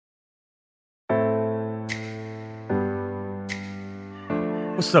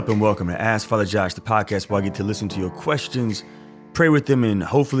What's up and welcome to Ask Father Josh, the podcast where I get to listen to your questions, pray with them, and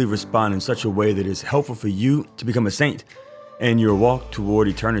hopefully respond in such a way that is helpful for you to become a saint in your walk toward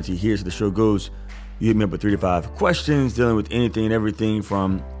eternity. Here's how the show goes. You hit me up with 3 to 5 questions dealing with anything and everything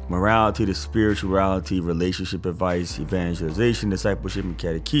from morality to spirituality, relationship advice, evangelization, discipleship, and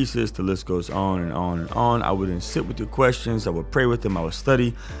catechesis. The list goes on and on and on. I would then sit with your questions. I would pray with them. I would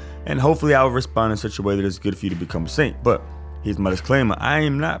study. And hopefully I will respond in such a way that is good for you to become a saint. But here's my disclaimer. I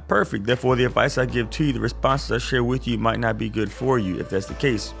am not perfect. Therefore, the advice I give to you, the responses I share with you might not be good for you. If that's the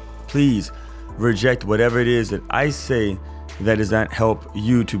case, please reject whatever it is that I say that does not help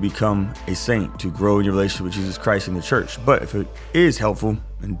you to become a saint, to grow in your relationship with Jesus Christ and the church. But if it is helpful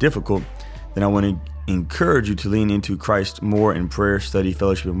and difficult, then I want to encourage you to lean into Christ more in prayer, study,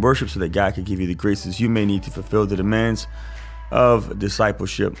 fellowship, and worship so that God can give you the graces you may need to fulfill the demands of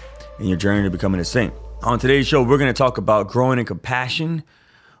discipleship in your journey to becoming a saint. On today's show, we're going to talk about growing in compassion.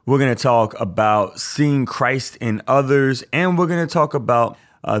 We're going to talk about seeing Christ in others. And we're going to talk about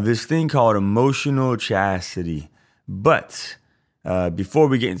this thing called emotional chastity. But before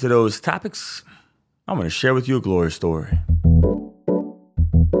we get into those topics, I'm going to share with you a glory story.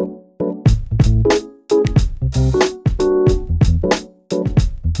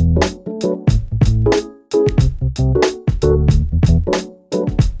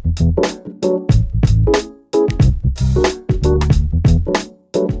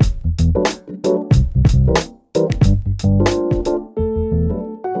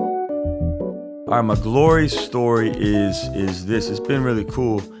 All right, my glory story is this. It's been really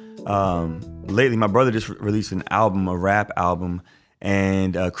cool. Lately, my brother just released an album, a rap album,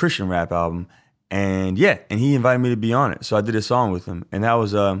 and a Christian rap album. And he invited me to be on it. So I did a song with him, and that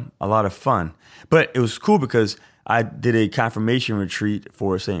was a lot of fun. But it was cool because I did a confirmation retreat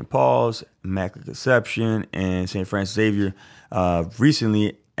for St. Paul's, Immaculate Conception, and St. Francis Xavier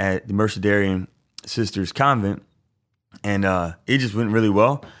recently at the Mercedarian Sisters Convent. And it just went really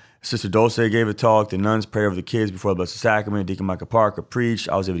well. Sister Dulce gave a talk. The nuns prayed over the kids before the Blessed Sacrament. Deacon Michael Parker preached.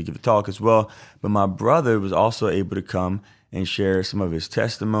 I was able to give a talk as well. But my brother was also able to come and share some of his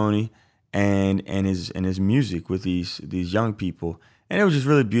testimony and his music with these young people. And it was just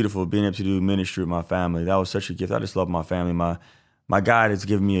really beautiful being able to do ministry with my family. That was such a gift. I just love my family. My God has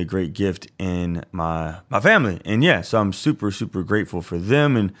given me a great gift in my family. And so I'm super, super grateful for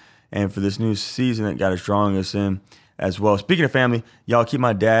them and for this new season that God is drawing us in as well. Speaking of family, y'all keep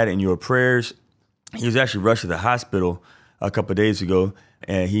my dad in your prayers. He was actually rushed to the hospital a couple of days ago,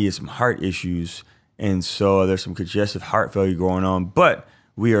 and he has some heart issues. And so there's some congestive heart failure going on. But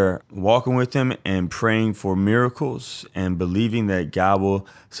we are walking with him and praying for miracles and believing that God will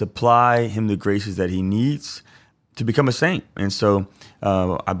supply him the graces that he needs to become a saint. And so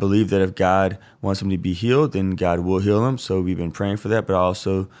I believe that if God wants him to be healed, then God will heal him. So we've been praying for that. But I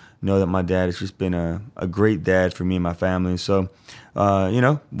also know that my dad has just been a great dad for me and my family. So,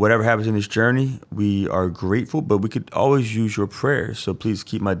 whatever happens in this journey, we are grateful, but we could always use your prayers. So please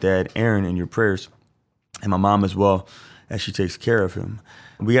keep my dad, Aaron, in your prayers, and my mom as well, as she takes care of him.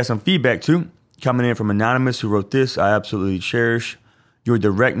 We got some feedback too, coming in from Anonymous, who wrote this. I absolutely cherish your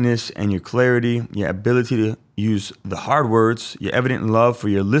directness and your clarity, your ability to use the hard words, your evident love for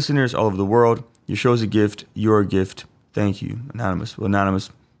your listeners all over the world. Your show is a gift. You're a gift. Thank you, Anonymous. Well,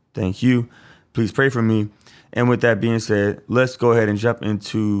 Anonymous, thank you. Please pray for me. And with that being said, let's go ahead and jump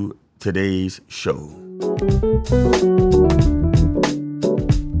into today's show.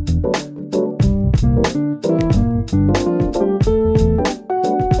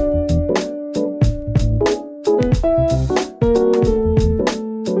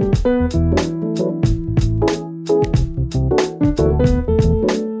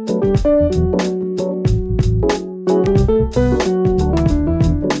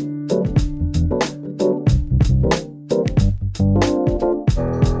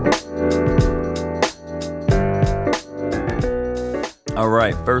 All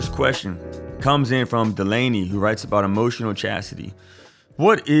right, first question comes in from Delaney, who writes about emotional chastity.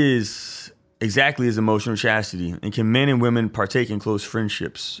 What exactly is emotional chastity, and can men and women partake in close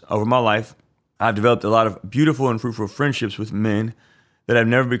friendships? Over my life, I've developed a lot of beautiful and fruitful friendships with men that have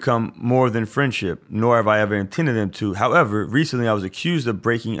never become more than friendship, nor have I ever intended them to. However, recently I was accused of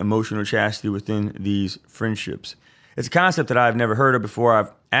breaking emotional chastity within these friendships. It's a concept that I've never heard of before. I've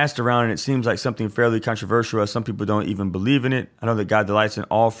asked around, and it seems like something fairly controversial, as some people don't even believe in it. I know that God delights in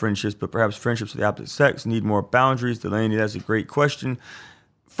all friendships, but perhaps friendships with the opposite sex need more boundaries. Delaney, that's a great question.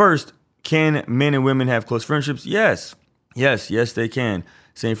 First, can men and women have close friendships? Yes, they can.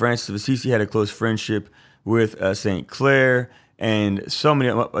 St. Francis of Assisi had a close friendship with St. Clare, and so many.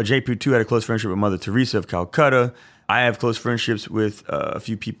 J.P. too had a close friendship with Mother Teresa of Calcutta. I have close friendships with a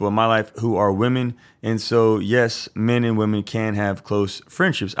few people in my life who are women. And so, yes, men and women can have close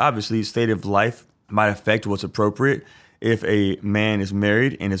friendships. Obviously, state of life might affect what's appropriate. If a man is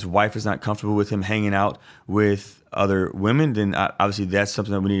married and his wife is not comfortable with him hanging out with other women, then obviously that's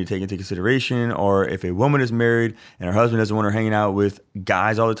something that we need to take into consideration. Or if a woman is married and her husband doesn't want her hanging out with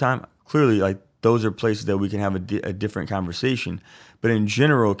guys all the time, clearly, like, those are places that we can have a different conversation. But in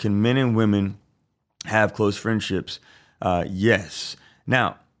general, can men and women have close friendships? Yes.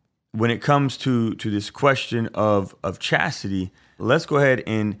 Now, when it comes to this question of chastity, let's go ahead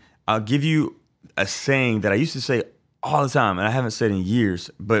and I'll give you a saying that I used to say all the time, and I haven't said in years,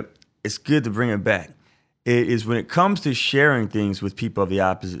 but it's good to bring it back. It is when it comes to sharing things with people of the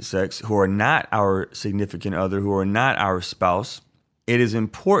opposite sex who are not our significant other, who are not our spouse, it is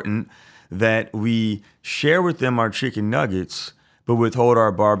important that we share with them our chicken nuggets, but withhold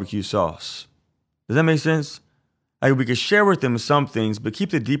our barbecue sauce. Does that make sense? Like, we could share with them some things, but keep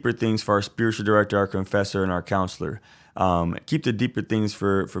the deeper things for our spiritual director, our confessor, and our counselor. Keep the deeper things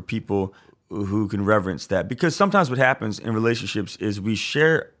for people who can reverence that. Because sometimes what happens in relationships is we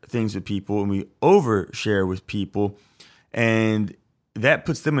share things with people and we overshare with people, and that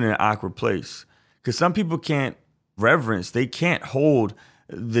puts them in an awkward place. Because some people can't reverence, they can't hold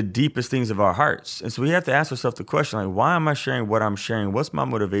the deepest things of our hearts. And so we have to ask ourselves the question, like, why am I sharing what I'm sharing? What's my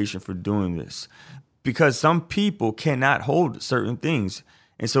motivation for doing this? Because some people cannot hold certain things.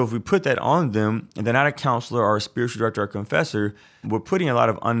 And so if we put that on them and they're not a counselor or a spiritual director or confessor, we're putting a lot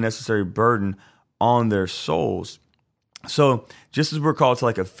of unnecessary burden on their souls. So just as we're called to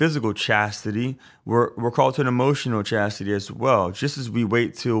like a physical chastity, we're called to an emotional chastity as well. Just as we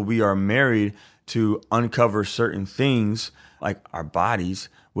wait till we are married to uncover certain things like our bodies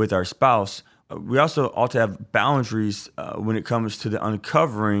with our spouse, we also ought to have boundaries when it comes to the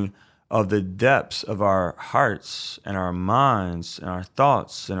uncovering of the depths of our hearts and our minds and our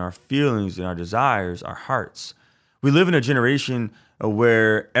thoughts and our feelings and our desires, our hearts. We live in a generation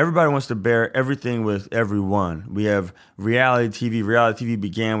where everybody wants to bear everything with everyone. We have reality TV. Reality TV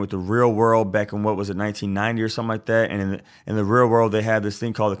began with The Real World back in, 1990 or something like that. And in the Real World, they had this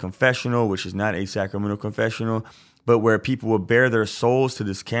thing called the confessional, which is not a sacramental confessional, but where people will bare their souls to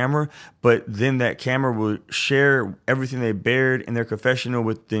this camera, but then that camera will share everything they bared in their confessional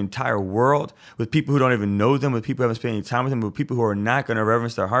with the entire world, with people who don't even know them, with people who haven't spent any time with them, with people who are not going to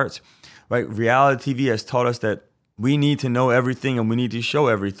reverence their hearts. Right? Reality TV has taught us that we need to know everything and we need to show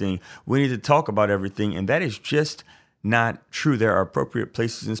everything. We need to talk about everything, and that is just not true. There are appropriate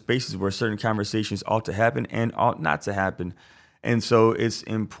places and spaces where certain conversations ought to happen and ought not to happen. And so it's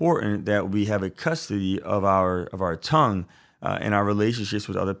important that we have a custody of our tongue in our relationships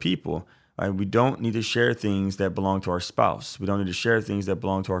with other people. Right? We don't need to share things that belong to our spouse. We don't need to share things that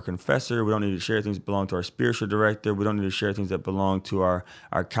belong to our confessor. We don't need to share things that belong to our spiritual director. We don't need to share things that belong to our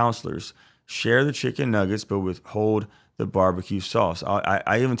counselors. Share the chicken nuggets, but withhold the barbecue sauce.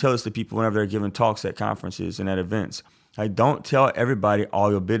 I even tell this to people whenever they're giving talks at conferences and at events. I don't tell everybody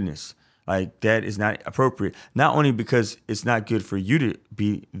all your business. Like, that is not appropriate. Not only because it's not good for you to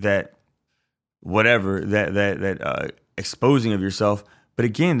be that exposing of yourself, but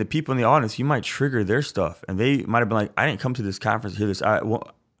again, the people in the audience, you might trigger their stuff, and they might have been like, I didn't come to this conference to hear this. One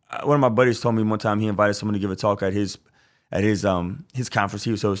of my buddies told me one time he invited someone to give a talk at his conference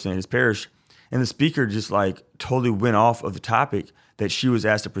he was hosting at his parish, and the speaker just like totally went off of the topic that she was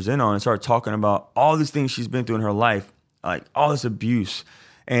asked to present on and started talking about all these things she's been through in her life, like all this abuse.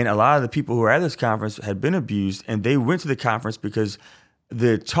 And a lot of the people who were at this conference had been abused, and they went to the conference because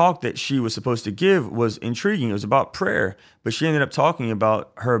the talk that she was supposed to give was intriguing. It was about prayer, but she ended up talking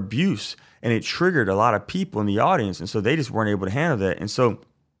about her abuse, and it triggered a lot of people in the audience. And so they just weren't able to handle that. And so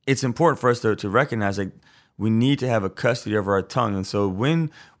it's important for us to recognize that we need to have a custody over our tongue. And so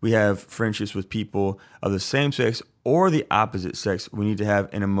when we have friendships with people of the same sex or the opposite sex, we need to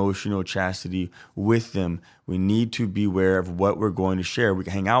have an emotional chastity with them. We need to be aware of what we're going to share. We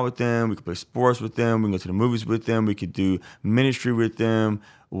can hang out with them. We can play sports with them. We can go to the movies with them. We could do ministry with them,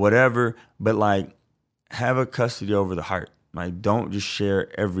 whatever. But like, have a custody over the heart. Like, don't just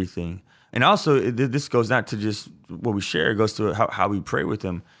share everything. And also, this goes not to just what we share. It goes to how we pray with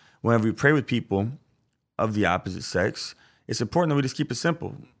them. Whenever we pray with people of the opposite sex, it's important that we just keep it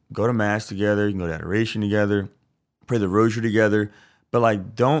simple. Go to mass together. You can go to adoration together. Pray the rosary together, but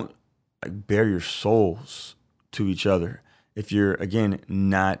like, don't like bare your souls to each other. If you're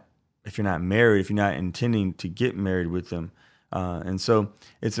not married, if you're not intending to get married with them, and so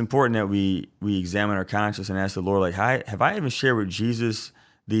it's important that we examine our conscience and ask the Lord, like, have I even shared with Jesus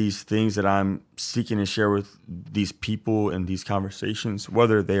these things that I'm seeking to share with these people in these conversations,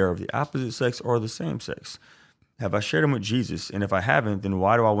 whether they are of the opposite sex or the same sex? Have I shared them with Jesus? And if I haven't, then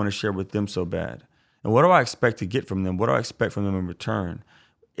why do I want to share with them so bad? And what do I expect to get from them? What do I expect from them in return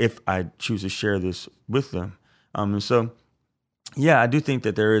if I choose to share this with them? And so, yeah, I do think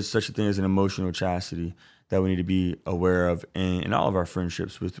that there is such a thing as an emotional chastity that we need to be aware of in all of our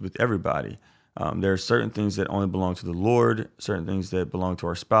friendships with everybody. There are certain things that only belong to the Lord, certain things that belong to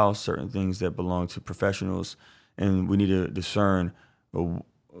our spouse, certain things that belong to professionals, and we need to discern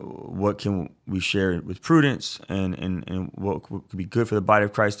what can we share with prudence and what could be good for the body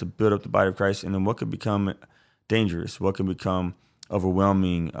of Christ to build up the body of Christ, and then what could become dangerous, what can become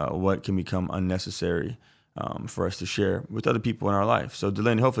overwhelming, what can become unnecessary for us to share with other people in our life. So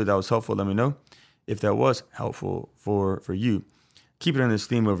Delaney, hopefully that was helpful. Let me know if that was helpful for you. Keeping on this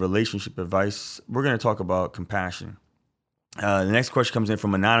theme of relationship advice, we're going to talk about compassion. The next question comes in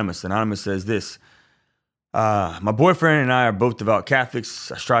from Anonymous. Anonymous says this: my boyfriend and I are both devout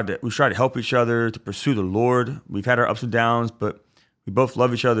Catholics. We try to help each other to pursue the Lord. We've had our ups and downs, but we both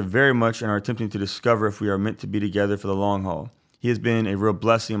love each other very much and are attempting to discover if we are meant to be together for the long haul. He has been a real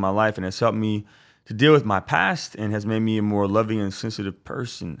blessing in my life and has helped me to deal with my past and has made me a more loving and sensitive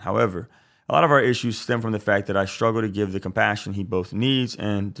person. However, a lot of our issues stem from the fact that I struggle to give the compassion he both needs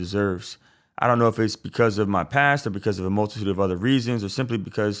and deserves. I don't know if it's because of my past or because of a multitude of other reasons or simply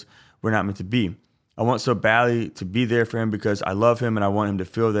because we're not meant to be. I want so badly to be there for him because I love him and I want him to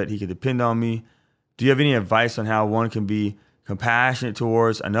feel that he can depend on me. Do you have any advice on how one can be compassionate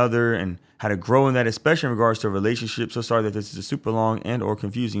towards another and how to grow in that, especially in regards to a relationship? So sorry that this is a super long and or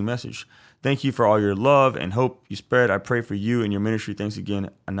confusing message. Thank you for all your love and hope you spread. I pray for you and your ministry. Thanks again,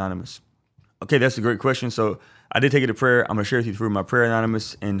 Anonymous. Okay, that's a great question. So I did take it to prayer. I'm going to share with you through my prayer,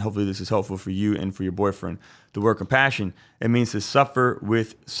 Anonymous, and hopefully this is helpful for you and for your boyfriend. The word compassion, it means to suffer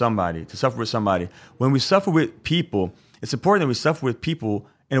with somebody, When we suffer with people, it's important that we suffer with people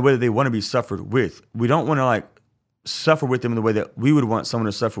in a way that they want to be suffered with. We don't want to suffer with them in the way that we would want someone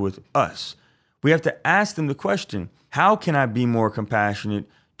to suffer with us. We have to ask them the question, how can I be more compassionate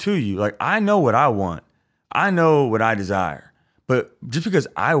to you? I know what I want. I know what I desire. But just because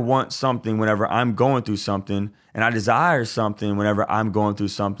I want something whenever I'm going through something and I desire something whenever I'm going through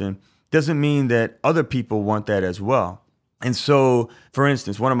something doesn't mean that other people want that as well. And so, for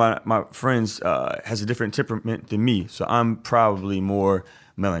instance, one of my friends has a different temperament than me. So I'm probably more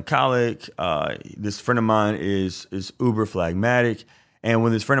melancholic. This friend of mine is uber phlegmatic. And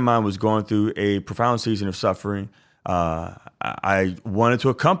when this friend of mine was going through a profound season of suffering, I wanted to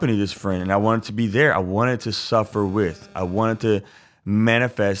accompany this friend and I wanted to be there. I wanted to suffer with. I wanted to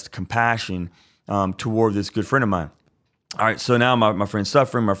manifest compassion toward this good friend of mine. All right, so now my friend's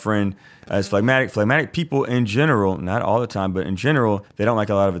suffering. My friend is phlegmatic. Phlegmatic people in general, not all the time, but in general, they don't like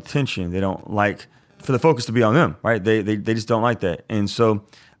a lot of attention. They don't like for the focus to be on them, right? They just don't like that. And so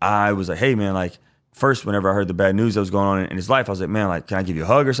I was like, hey, man, first, whenever I heard the bad news that was going on in his life, I was like, man, can I give you a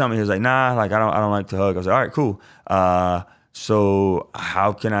hug or something? He was like, nah, I don't like to hug. I was like, all right, cool. So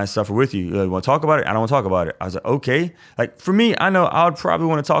how can I suffer with you? You want to talk about it? I don't want to talk about it. I was like, okay. For me, I know I would probably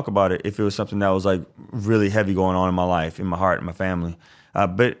want to talk about it if it was something that was really heavy going on in my life, in my heart, in my family.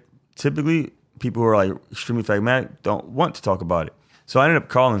 But typically people who are extremely phlegmatic don't want to talk about it. So I ended up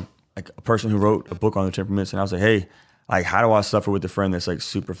calling a person who wrote a book on the temperaments. And I was like, hey, how do I suffer with a friend that's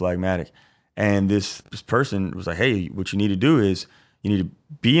super phlegmatic? And this person was like, hey, what you need to do is you need to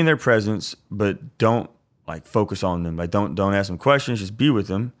be in their presence, but don't focus on them. Don't ask them questions, just be with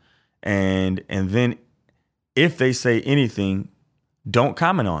them. And then if they say anything, don't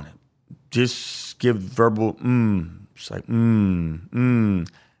comment on it. Just give verbal, It's And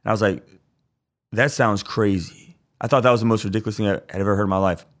I was like, that sounds crazy. I thought that was the most ridiculous thing I had ever heard in my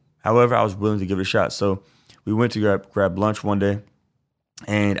life. However, I was willing to give it a shot. So we went to grab lunch one day.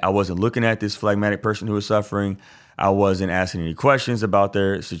 And I wasn't looking at this phlegmatic person who was suffering. I wasn't asking any questions about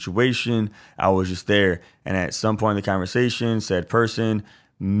their situation. I was just there. And at some point in the conversation, said person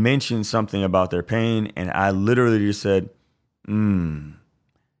mentioned something about their pain. And I literally just said, And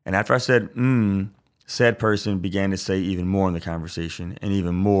after I said, said person began to say even more in the conversation and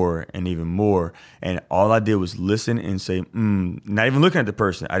even more and even more. And all I did was listen and say, not even looking at the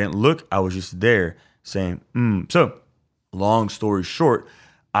person. I didn't look. I was just there saying, So long story short,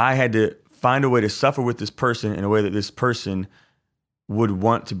 I had to find a way to suffer with this person in a way that this person would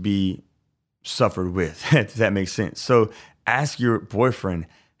want to be suffered with, if that makes sense. So ask your boyfriend,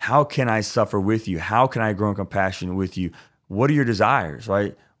 how can I suffer with you? How can I grow in compassion with you? What are your desires,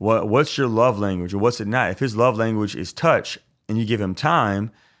 right? What's your love language or what's it not? If his love language is touch and you give him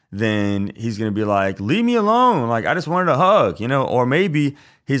time, then he's going to be like, leave me alone. I just wanted a hug, Or maybe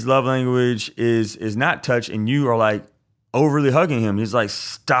his love language is not touch and you are like, overly hugging him. He's like,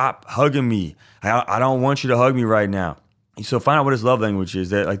 stop hugging me. I don't want you to hug me right now. So find out what his love language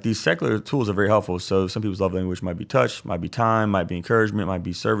is. That like these secular tools are very helpful. So some people's love language might be touch, might be time, might be encouragement, might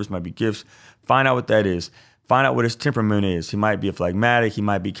be service, might be gifts. Find out what that is. Find out what his temperament is. He might be a phlegmatic, he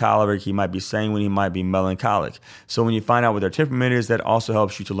might be choleric, he might be sanguine, he might be melancholic. So when you find out what their temperament is, that also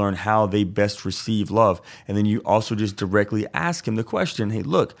helps you to learn how they best receive love. And then you also just directly ask him the question, hey,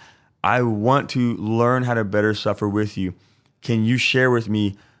 look, I want to learn how to better suffer with you. Can you share with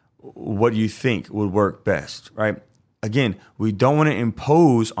me what you think would work best, right? Again, we don't want to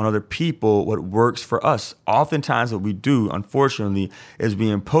impose on other people what works for us. Oftentimes what we do, unfortunately, is we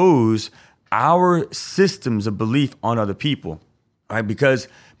impose our systems of belief on other people, right? Because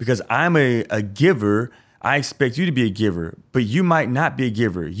I'm a giver, I expect you to be a giver, but you might not be a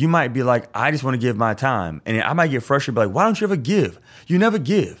giver. You might be like, I just want to give my time. And I might get frustrated, be like, why don't you ever give? You never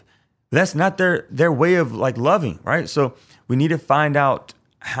give. That's not their way of like loving, right? So we need to find out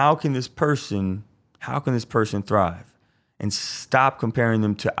how can this person thrive, and stop comparing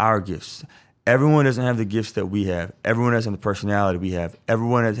them to our gifts. Everyone doesn't have the gifts that we have. Everyone doesn't have the personality we have.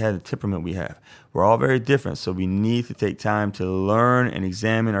 Everyone doesn't have the temperament we have. We're all very different. So we need to take time to learn and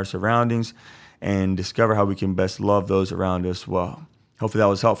examine our surroundings and discover how we can best love those around us well. Hopefully that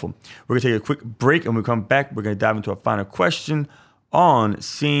was helpful. We're going to take a quick break, and when we come back, we're going to dive into our final question on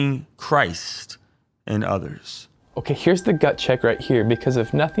seeing Christ in others. Okay, here's the gut check right here, because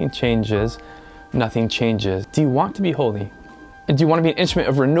if nothing changes, nothing changes. Do you want to be holy? And do you want to be an instrument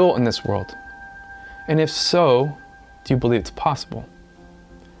of renewal in this world? And if so, do you believe it's possible?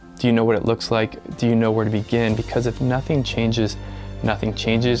 Do you know what it looks like? Do you know where to begin? Because if nothing changes, nothing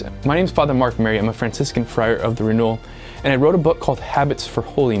changes. My name is Father Mark Mary. I'm a Franciscan friar of the Renewal, and I wrote a book called Habits for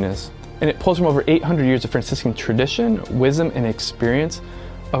Holiness. And it pulls from over 800 years of Franciscan tradition, wisdom, and experience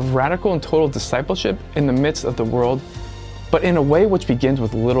of radical and total discipleship in the midst of the world, but in a way which begins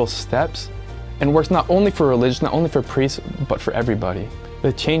with little steps and works not only for religion, not only for priests, but for everybody.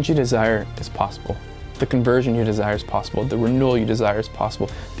 The change you desire is possible. The conversion you desire is possible. The renewal you desire is possible.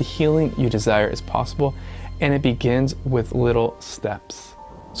 The healing you desire is possible. And it begins with little steps.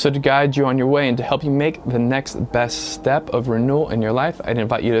 So to guide you on your way and to help you make the next best step of renewal in your life, I'd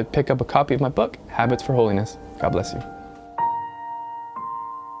invite you to pick up a copy of my book, Habits for Holiness. God bless you.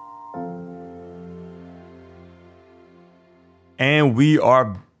 And we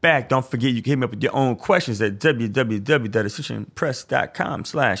are back. Don't forget, you can hit me up with your own questions at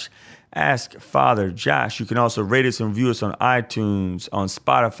www.ascensionpress.com/AskFatherJosh. You can also rate us and review us on iTunes, on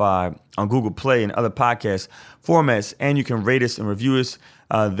Spotify, on Google Play, and other podcast formats. And you can rate us and review us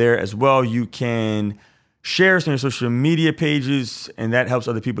there as well. You can share us on your social media pages, and that helps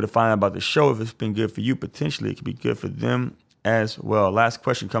other people to find out about the show. If it's been good for you, potentially it could be good for them as well. Last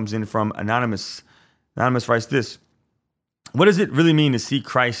question comes in from Anonymous. Anonymous writes this: what does it really mean to see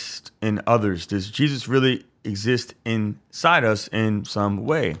Christ in others? Does Jesus really exist inside us in some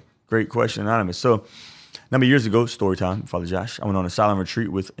way? Great question, Anonymous. So a number of years ago, story time, Father Josh, I went on a silent retreat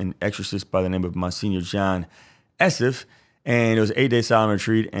with an exorcist by the name of Monsignor John Esseff, and it was an 8-day silent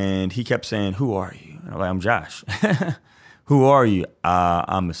retreat, and he kept saying, who are you? And I'm like, I'm Josh. Who are you?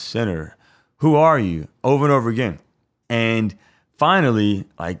 I'm a sinner. Who are you? Over and over again. And finally,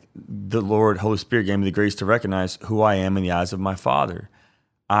 like the Lord, Holy Spirit gave me the grace to recognize who I am in the eyes of my Father.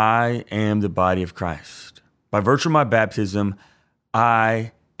 I am the body of Christ. By virtue of my baptism,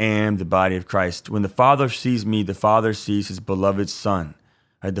 I am the body of Christ. When the Father sees me, the Father sees his beloved Son.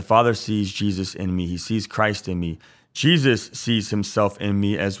 Right? The Father sees Jesus in me. He sees Christ in me. Jesus sees himself in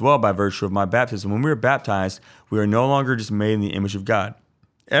me as well by virtue of my baptism. When we are baptized, we are no longer just made in the image of God.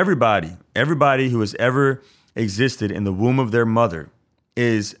 Everybody who has ever existed in the womb of their mother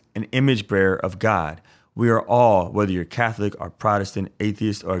is an image bearer of God. We are all, whether you're Catholic or Protestant,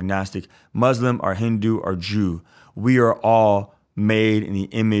 atheist or agnostic, Muslim or Hindu or Jew, we are all made in the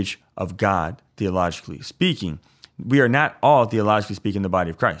image of God, theologically speaking. We are not all, theologically speaking, the body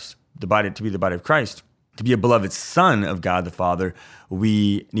of Christ. To be the body of Christ, to be a beloved Son of God the Father,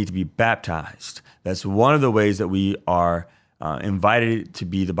 we need to be baptized. That's one of the ways that we are invited to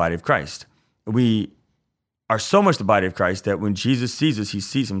be the body of Christ. We are so much the body of Christ that when Jesus sees us, he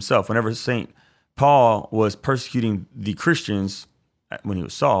sees himself. Whenever St. Paul was persecuting the Christians when he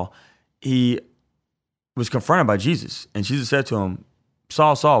was Saul, he was confronted by Jesus. And Jesus said to him,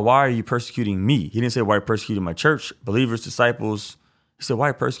 Saul, Saul, why are you persecuting me? He didn't say, why are you persecuting my church, believers, disciples? He said, why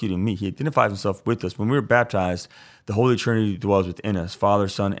are you persecuting me? He identifies himself with us. When we were baptized, the Holy Trinity dwells within us, Father,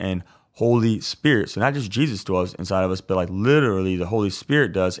 Son, and Holy Spirit. So not just Jesus dwells inside of us, but like literally the Holy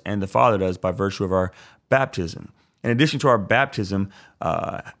Spirit does and the Father does by virtue of our baptism. In addition to our baptism,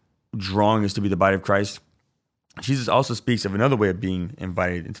 drawing us to be the body of Christ, Jesus also speaks of another way of being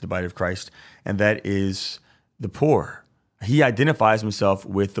invited into the body of Christ, and that is the poor. He identifies himself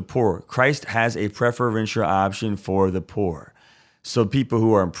with the poor. Christ has a preferential option for the poor. So people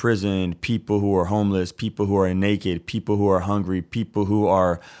who are imprisoned, people who are homeless, people who are naked, people who are hungry, people who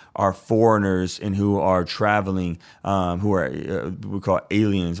are foreigners and who are traveling, who are we call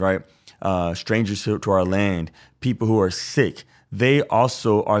aliens, right? Strangers to our land, people who are sick, they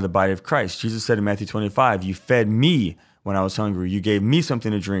also are the body of Christ. Jesus said in Matthew 25, you fed me when I was hungry. You gave me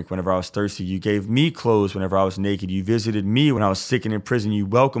something to drink whenever I was thirsty. You gave me clothes whenever I was naked. You visited me when I was sick and in prison. You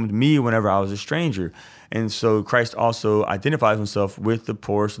welcomed me whenever I was a stranger. And so Christ also identifies himself with the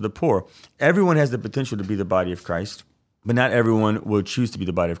poorest of the poor. Everyone has the potential to be the body of Christ, but not everyone will choose to be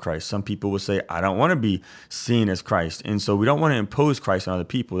the body of Christ. Some people will say, I don't want to be seen as Christ. And so we don't want to impose Christ on other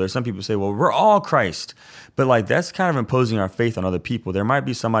people. There's some people who say, well, we're all Christ. But like that's kind of imposing our faith on other people. There might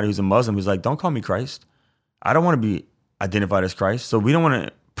be somebody who's a Muslim who's like, don't call me Christ. I don't want to be identified as Christ. So we don't want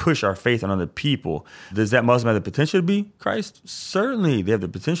to push our faith on other people. Does that Muslim have the potential to be Christ? Certainly they have the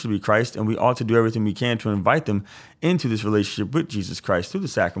potential to be Christ, and we ought to do everything we can to invite them into this relationship with Jesus Christ through the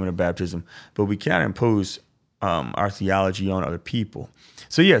sacrament of baptism. But we cannot impose our theology on other people.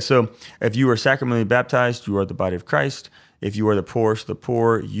 So if you are sacramentally baptized, you are the body of Christ. If you are the poorest of the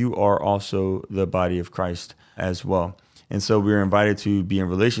poor, you are also the body of Christ as well. And so we're invited to be in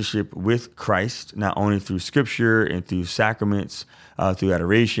relationship with Christ, not only through scripture and through sacraments, through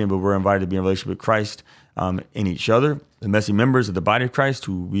adoration, but we're invited to be in relationship with Christ in each other, the messy members of the body of Christ,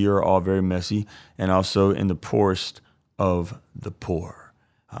 who we are all very messy, and also in the poorest of the poor.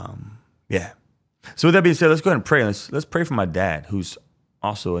 So with that being said, let's go ahead and pray. Let's pray for my dad, who's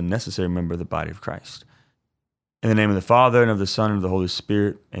also a necessary member of the body of Christ. In the name of the Father, and of the Son, and of the Holy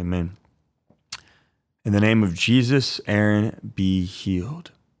Spirit, amen. In the name of Jesus, Aaron, be healed.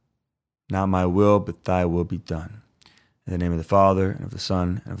 Not my will, but thy will be done. In the name of the Father, and of the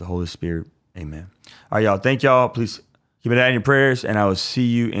Son, and of the Holy Spirit, amen. All right, y'all. Thank y'all. Please keep it in your prayers, and I will see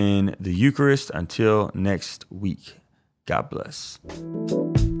you in the Eucharist until next week. God bless.